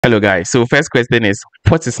Hello guys, so first question is,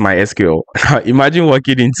 what is MySQL? Imagine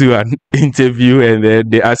walking into an interview and then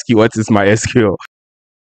they ask you, what is MySQL?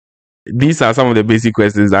 These are some of the basic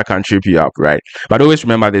questions that can trip you up, right? But always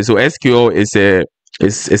remember this. So SQL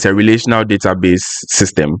is a relational database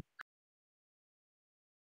system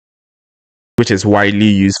which is widely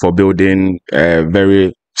used for building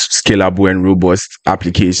very scalable and robust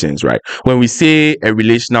applications, right? When we say a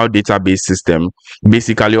relational database system,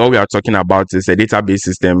 basically all we are talking about is a database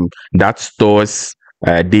system that stores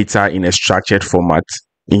data in a structured format,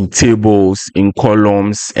 in tables, in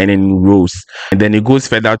columns, and in rows. And then it goes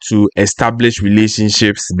further to establish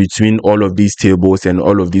relationships between all of these tables and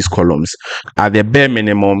all of these columns. At the bare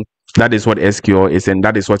minimum, that is what SQL is, and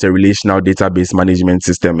that is what a relational database management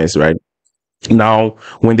system is, right? Now,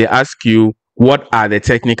 when they ask you, what are the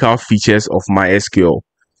technical features of MySQL?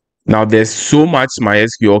 Now, there's so much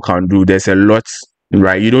MySQL can do. There's a lot,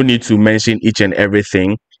 right? You don't need to mention each and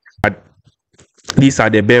everything, but these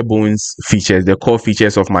are the bare bones features, the core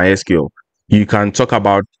features of MySQL. You can talk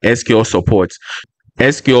about SQL support.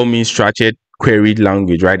 SQL means structured query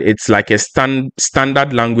language, right? It's like a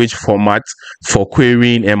standard language format for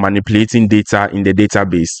querying and manipulating data in the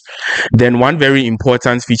database. Then one very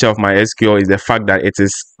important feature of MySQL is the fact that it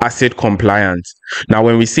is ACID compliant. Now,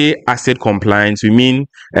 when we say ACID compliant, we mean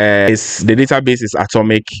the database is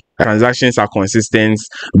atomic, transactions are consistent.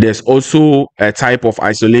 There's also a type of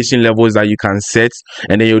isolation levels that you can set,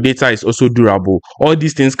 and then your data is also durable. All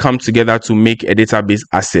these things come together to make a database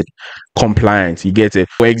ACID compliant. You get it?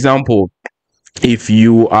 For example, if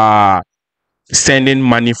you are sending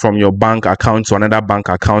money from your bank account to another bank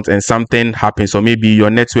account and something happens, or maybe your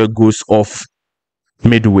network goes off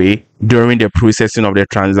midway during the processing of the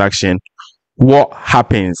transaction, what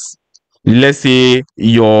happens? Let's say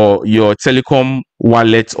your telecom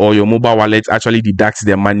wallet or your mobile wallet actually deducts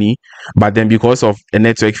the money, but then because of a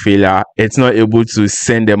network failure, it's not able to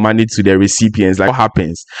send the money to the recipients. Like, what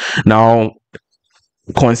happens? Now,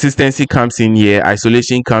 consistency comes in here,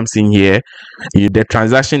 isolation comes in here. The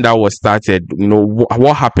transaction that was started,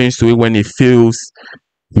 what happens to it when it fails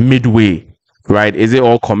midway, right? Is it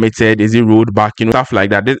all committed? Is it rolled back? Stuff like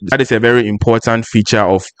that. That is a very important feature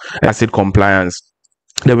of ACID compliance.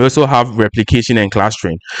 Then we also have replication and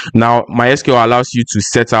clustering. Now, MySQL allows you to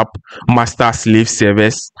set up master slave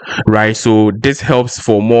servers, right? So this helps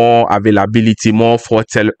for more availability, more fault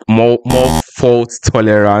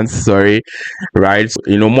tolerance, right?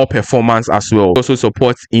 So, more performance as well. It also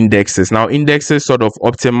supports indexes. Now, indexes sort of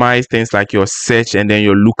optimize things like your search and then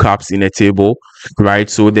your lookups in a table, right?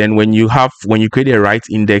 So then when you create the right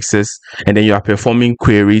indexes and then you are performing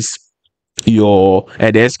queries, the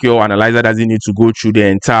SQL analyzer doesn't need to go through the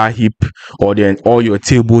entire heap or all your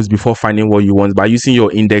tables before finding what you want. By using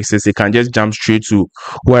your indexes, it can just jump straight to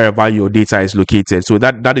wherever your data is located. So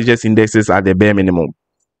that is just indexes at the bare minimum.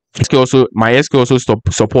 MySQL also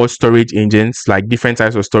supports storage engines, like different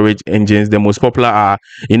types of storage engines. The most popular are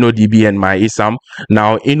InnoDB and MyISAM.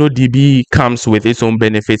 Now, InnoDB comes with its own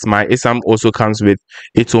benefits. MyISAM also comes with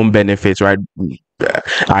its own benefits, right?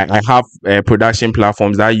 I have production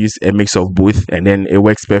platforms that use a mix of both, and then it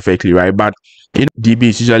works perfectly, right? But InnoDB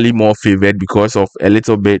is usually more favored because of a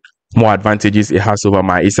little bit more advantages it has over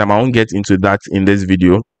MyISAM. I won't get into that in this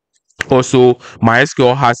video. Also,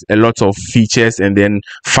 MySQL has a lot of features and then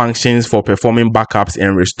functions for performing backups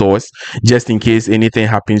and restores, just in case anything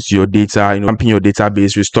happens to your data, dumping your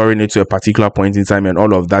database, restoring it to a particular point in time, and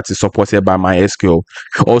all of that is supported by MySQL.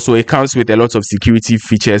 Also, it comes with a lot of security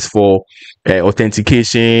features for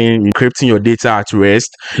authentication, encrypting your data at rest.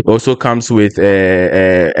 It also comes with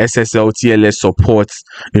SSL, TLS support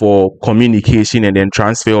for communication and then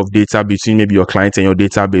transfer of data between maybe your client and your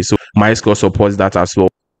database. So MySQL supports that as well.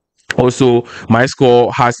 Also,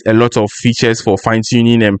 MySQL has a lot of features for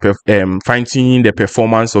fine-tuning and fine-tuning the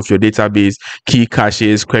performance of your database, key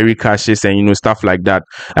caches, query caches, and stuff like that.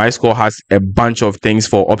 MySQL has a bunch of things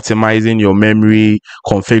for optimizing your memory,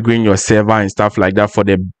 configuring your server, and stuff like that for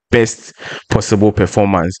the best possible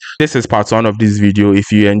performance. This is part 1 of this video.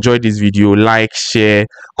 If you enjoyed this video, like, share,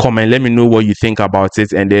 comment, let me know what you think about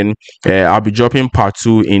it, and then I'll be dropping part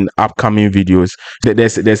 2 in upcoming videos.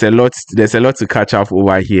 There's a lot to catch up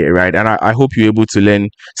over here, right? And I hope you're able to learn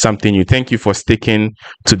something new. Thank you for sticking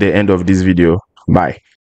to the end of this video. Bye.